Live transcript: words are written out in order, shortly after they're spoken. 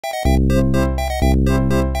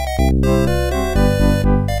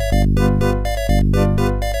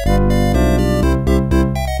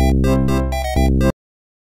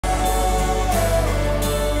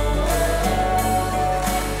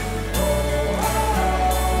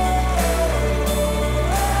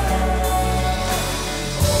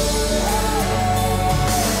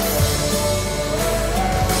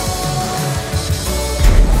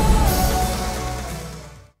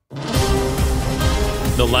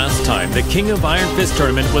The last time the King of Iron Fist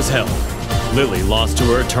tournament was held, Lili lost to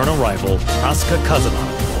her eternal rival, Asuka Kazama.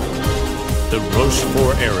 The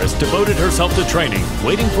Rochefort heiress devoted herself to training,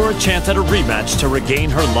 waiting for a chance at a rematch to regain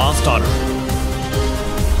her lost honor.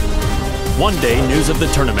 One day, news of the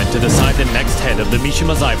tournament to decide the next head of the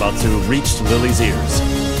Mishima Zaibatsu reached Lili's ears.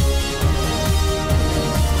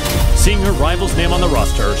 Seeing her rival's name on the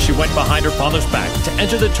roster, she went behind her father's back to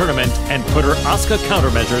enter the tournament and put her Asuka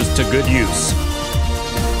countermeasures to good use.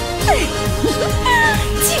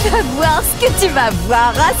 Tu vas voir ce que tu vas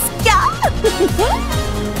voir, Asuka.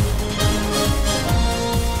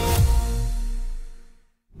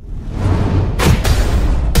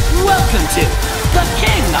 Welcome to the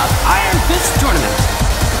King of Iron Fist Tournament.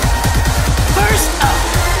 First up.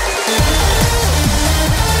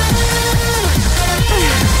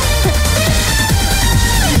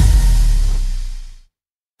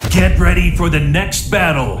 Get ready for the next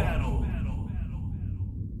battle.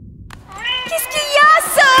 Qu'est-ce qu'il y a,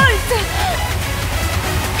 Salt?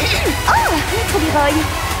 Oh, maître Leroy.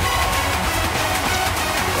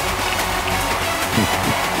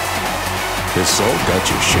 This salt got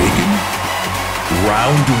you shaking?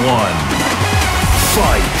 Round one.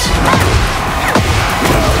 Fight!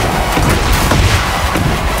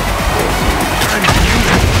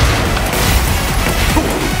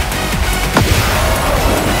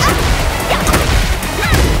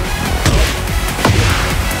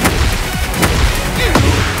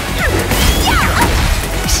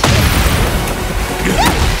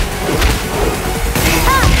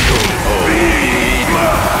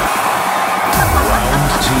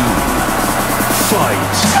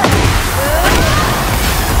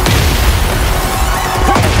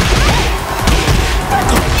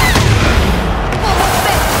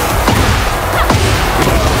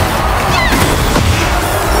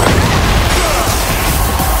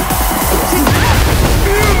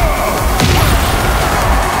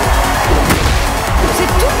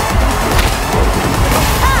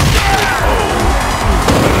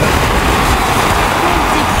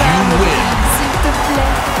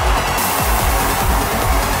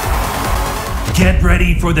 Get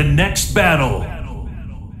ready for the next battle.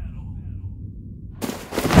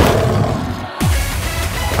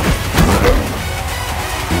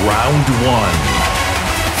 Round one.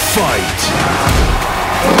 Fight!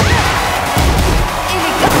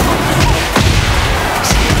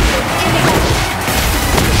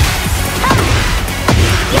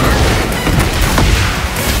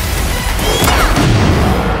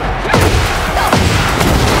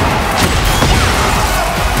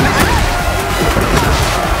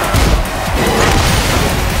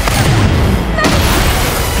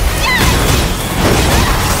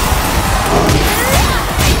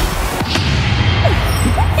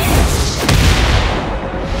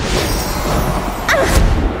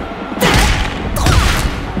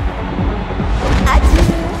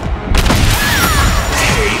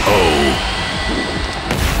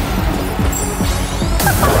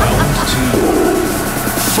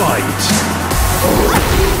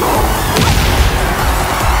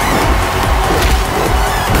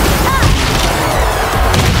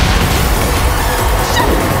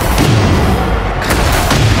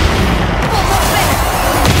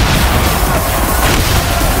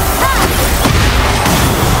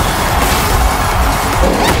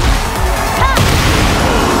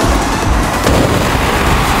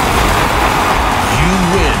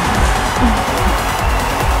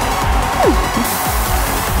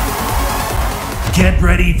 Get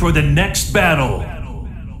ready for the next battle.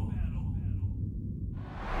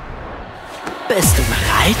 Bist du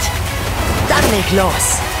bereit? Dann leg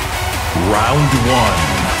los. Round one.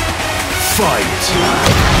 Fight!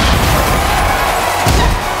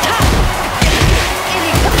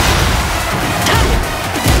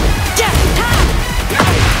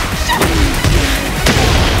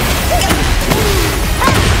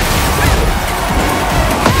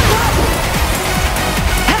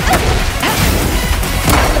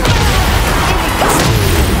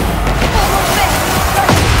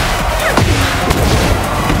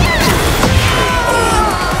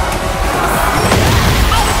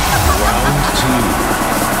 Round two.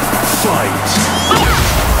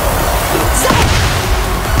 Fight!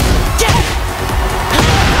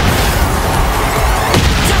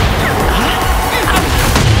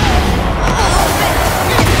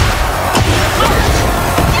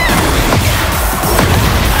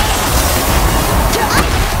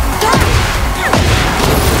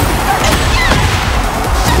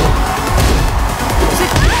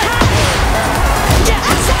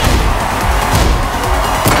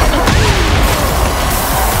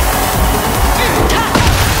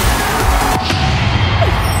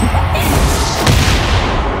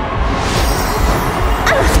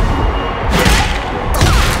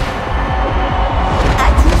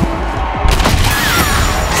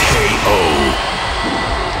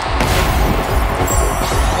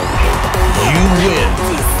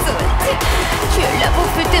 Tu es là pour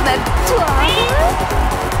fêter ma victoire.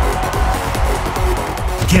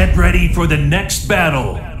 Get ready for the next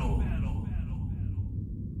battle.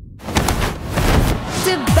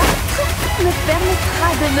 Te battre me permettra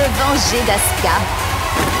de me venger d'Asuka.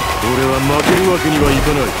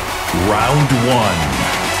 Round 1.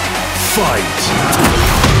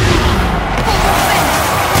 Fight.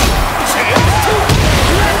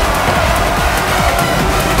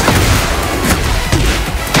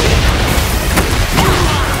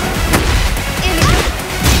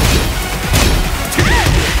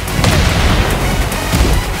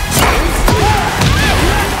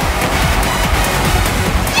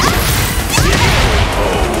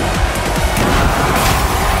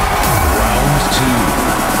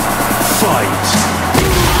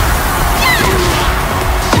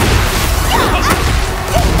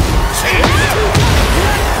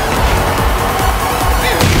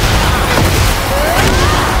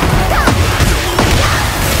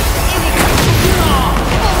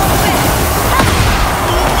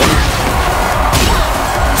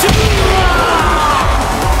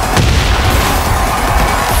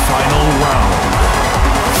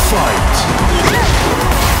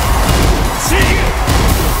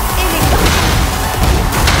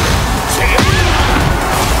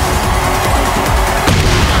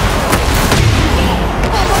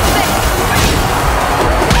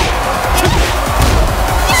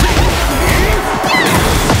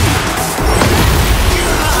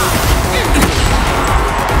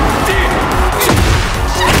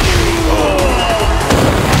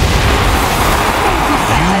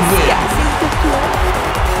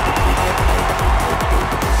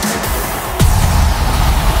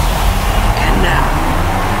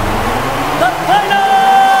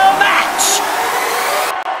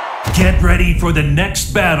 Get ready for the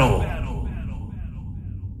next battle.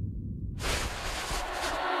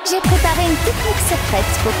 J'ai préparé une technique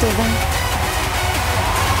secrète pour te vaincre.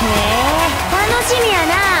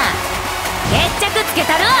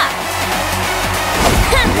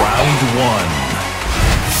 Round 1.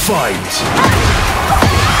 Fight.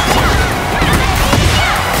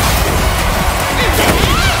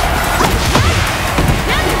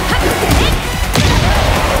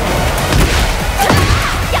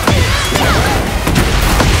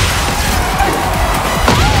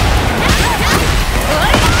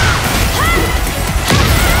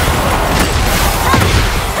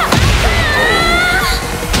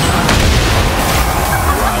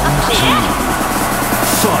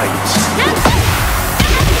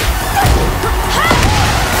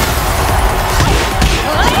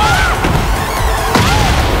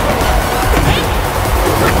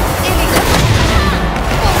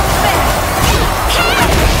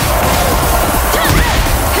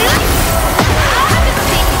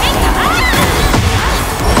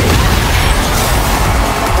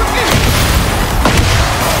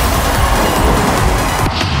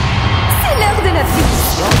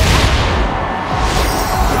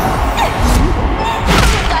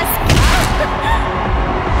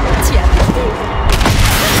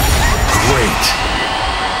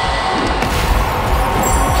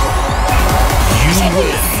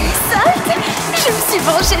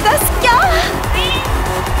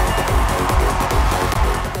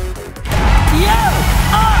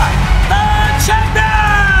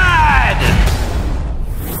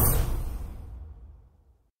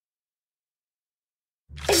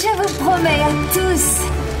 Je vous promets à tous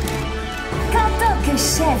qu'en tant que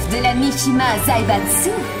chef de la Mishima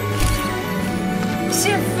Zaibatsu,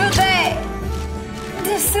 je ferai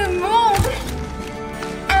de ce monde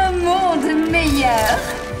un monde meilleur.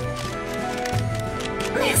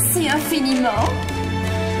 Merci infiniment.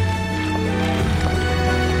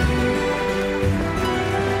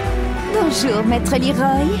 Bonjour, Maître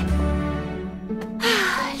Leroy.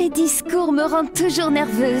 Les discours me rendent toujours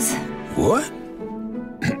nerveuse. What?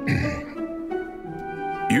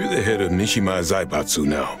 You're the head of Mishima Zaibatsu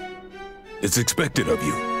now. It's expected of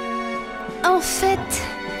you. En fait,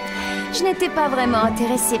 je n'étais pas vraiment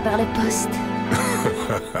intéressée par le poste.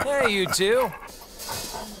 Hey, you two.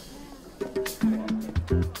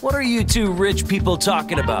 What are you two rich people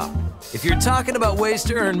talking about? If you're talking about ways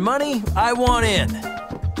to earn money, I want in.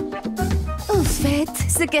 Au fait,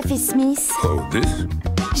 ce café Smith, Oh, this?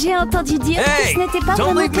 j'ai entendu dire que ce n'était pas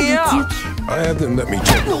don't vraiment leave me out. politique. I have them let me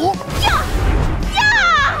check.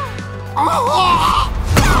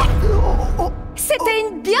 C'était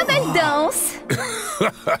une bien belle danse.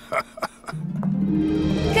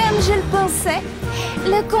 Comme je le pensais,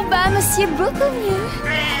 le combat me sied beaucoup mieux.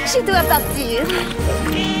 Je dois partir.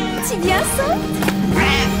 Tu viens, Salt?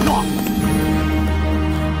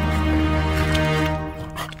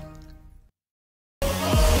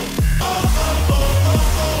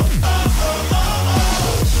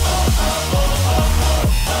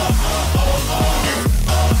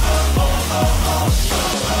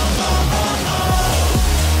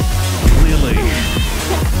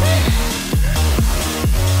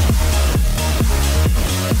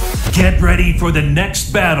 Get ready for the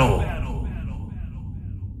next battle.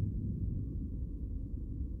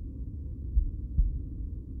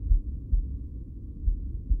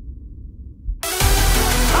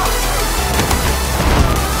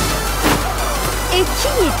 Et qui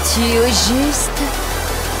es-tu au juste?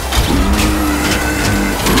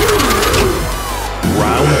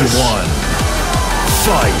 Round 1.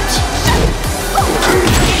 Fight.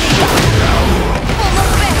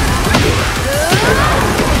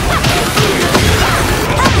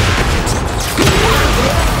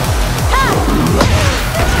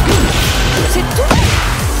 C'est tout?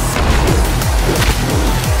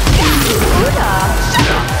 Oula!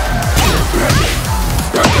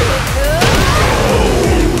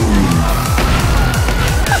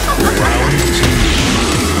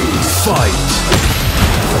 Fight.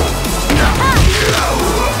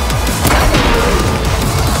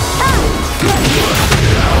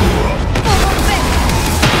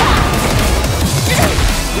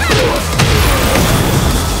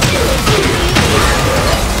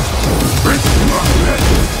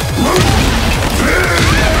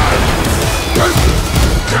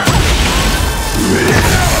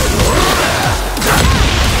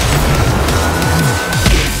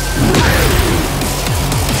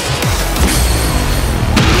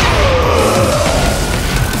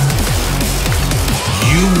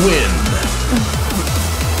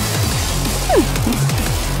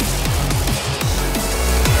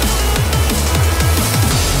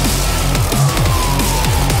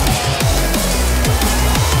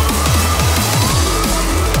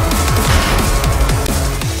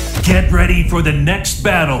 Get ready for the next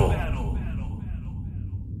battle.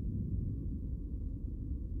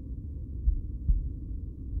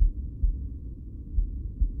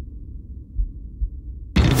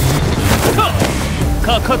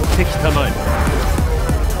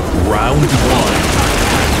 Round 1.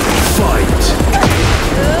 Fight.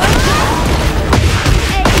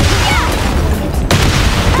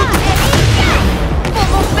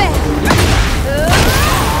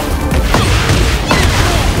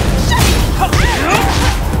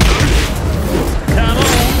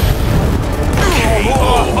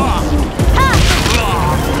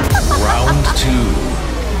 Round 2.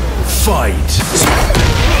 Fight.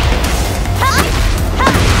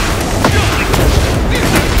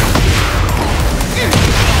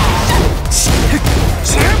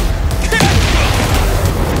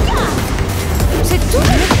 C'est tout?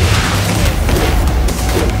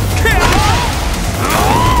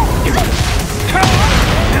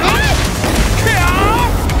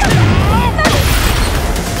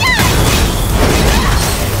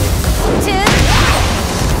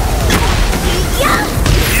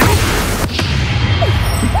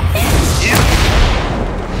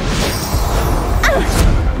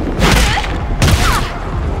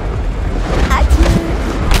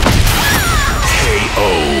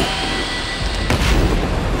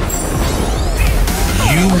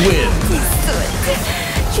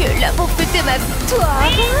 Tu es là pour fêter ma victoire.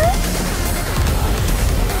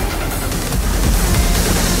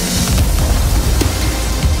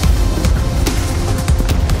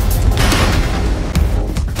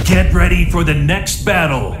 Get ready for the next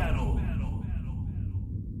battle.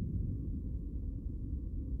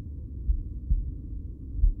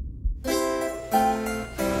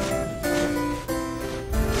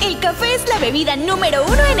 El café es la bebida número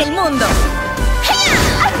 1 en el mundo.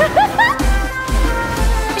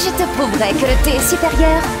 Je te prouverai que le thé est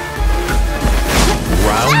supérieur.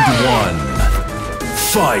 Round 1.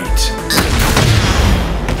 Fight.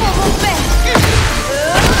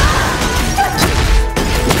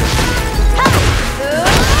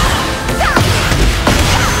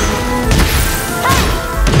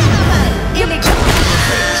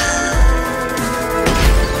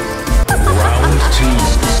 Round 2.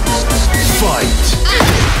 Fight.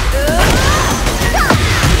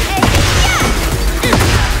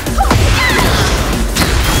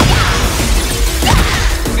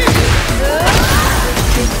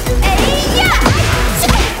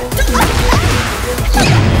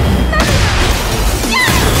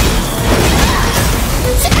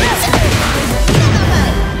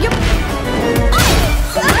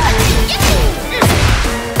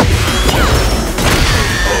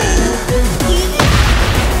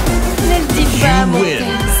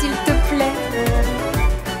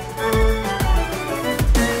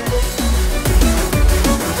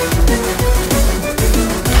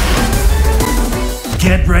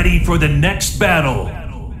 Get ready for the next battle.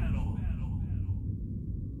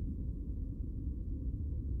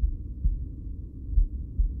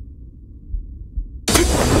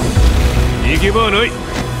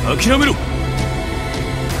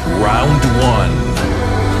 Round 1.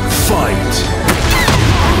 Fight!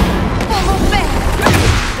 Pour mon père.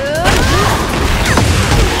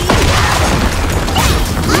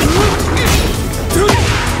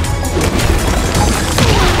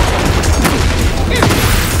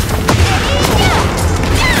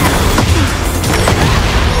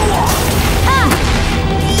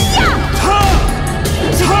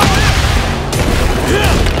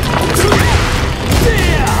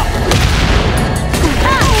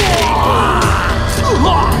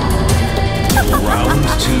 Round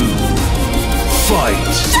 2.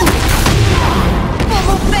 Fight! Pour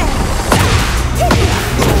mon père.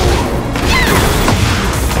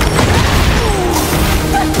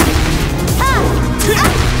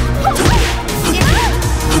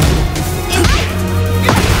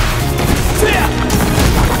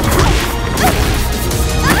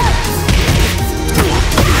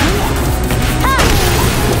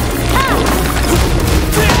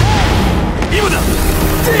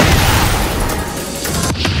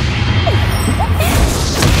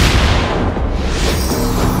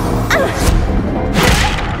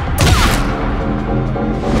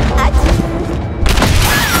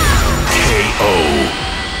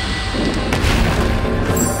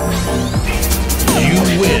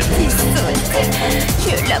 Tu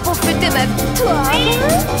es là pour fêter ma victoire.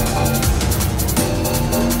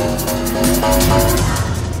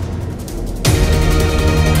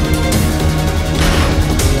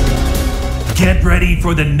 Get ready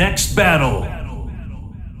for the next battle.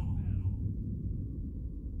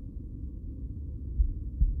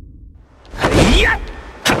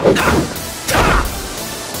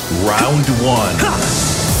 Round 1.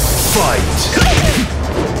 Fight!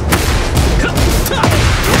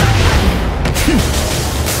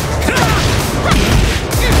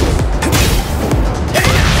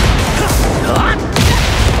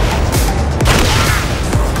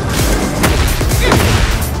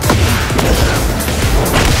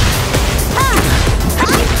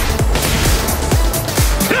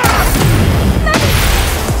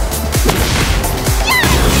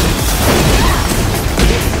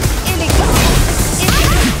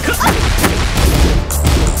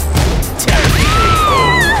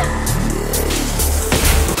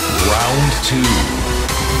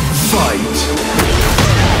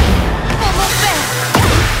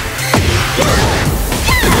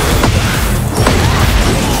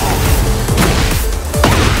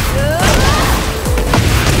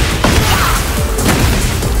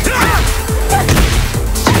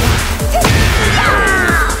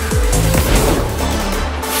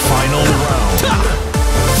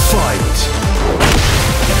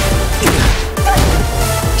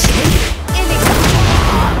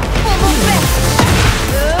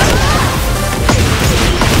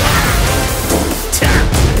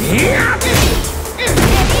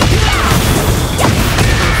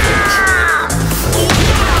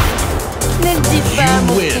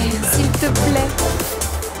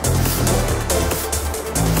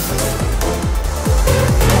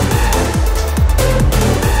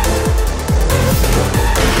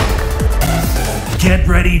 Get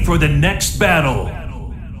ready for the next battle.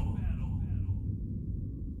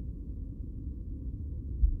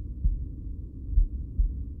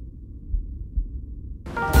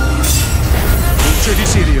 Luce di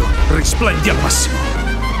Sirio, risplendi al massimo.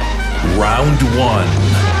 Round 1.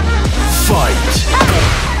 Fight!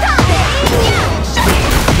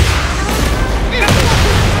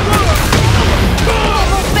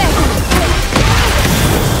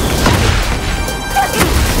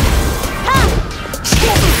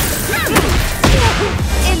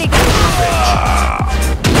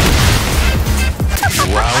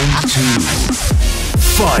 Round 2.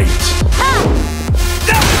 Fight!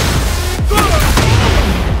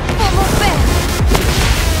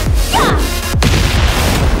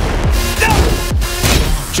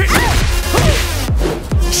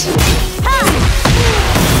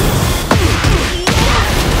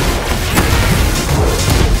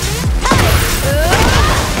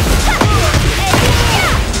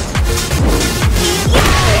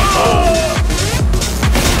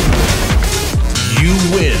 You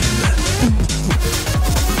win.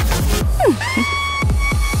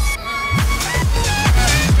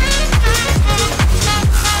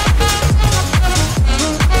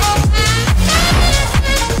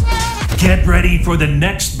 Get ready for the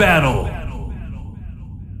next battle.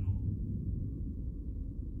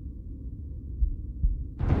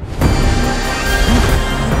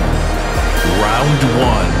 Round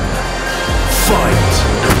 1. Fight!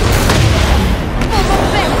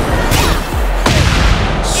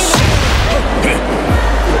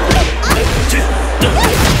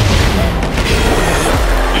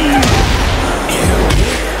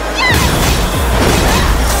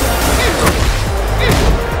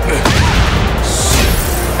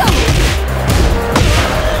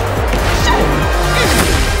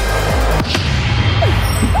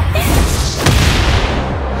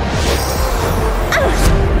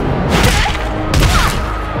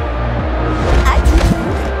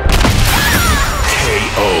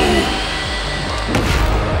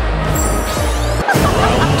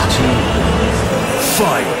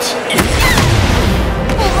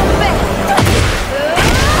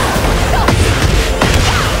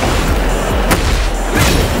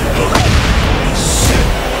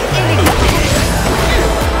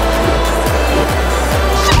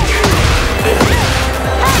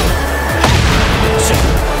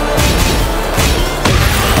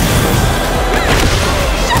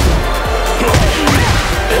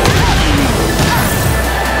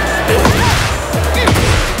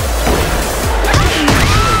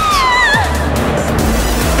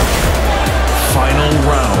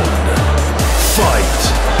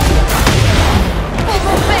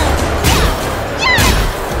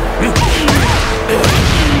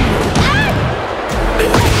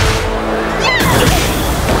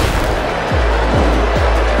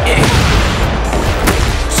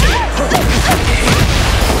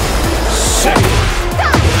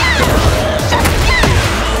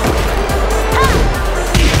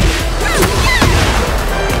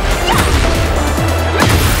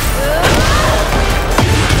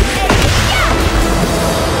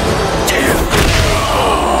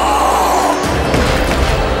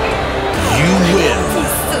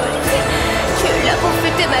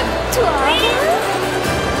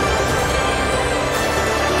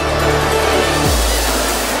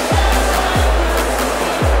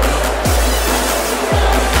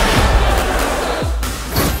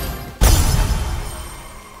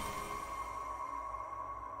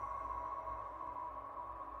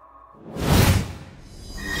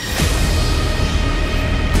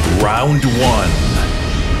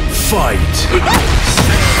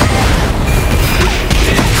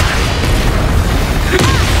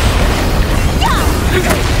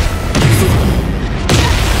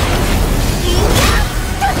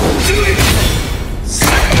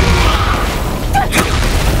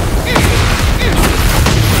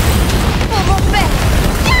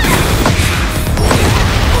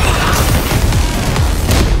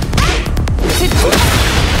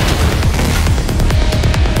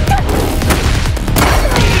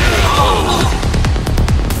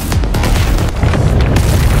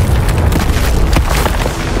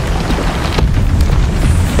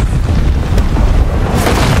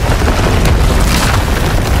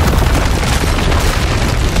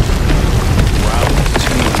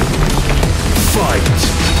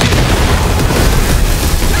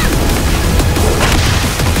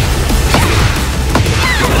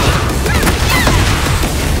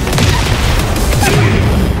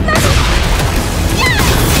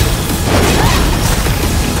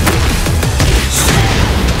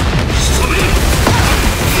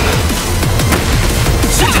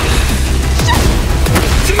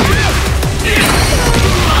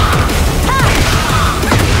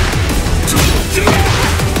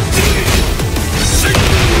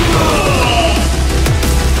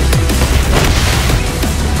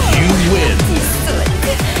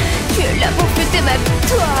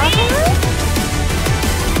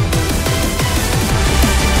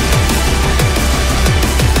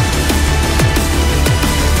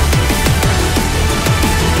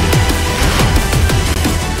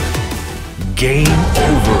 Game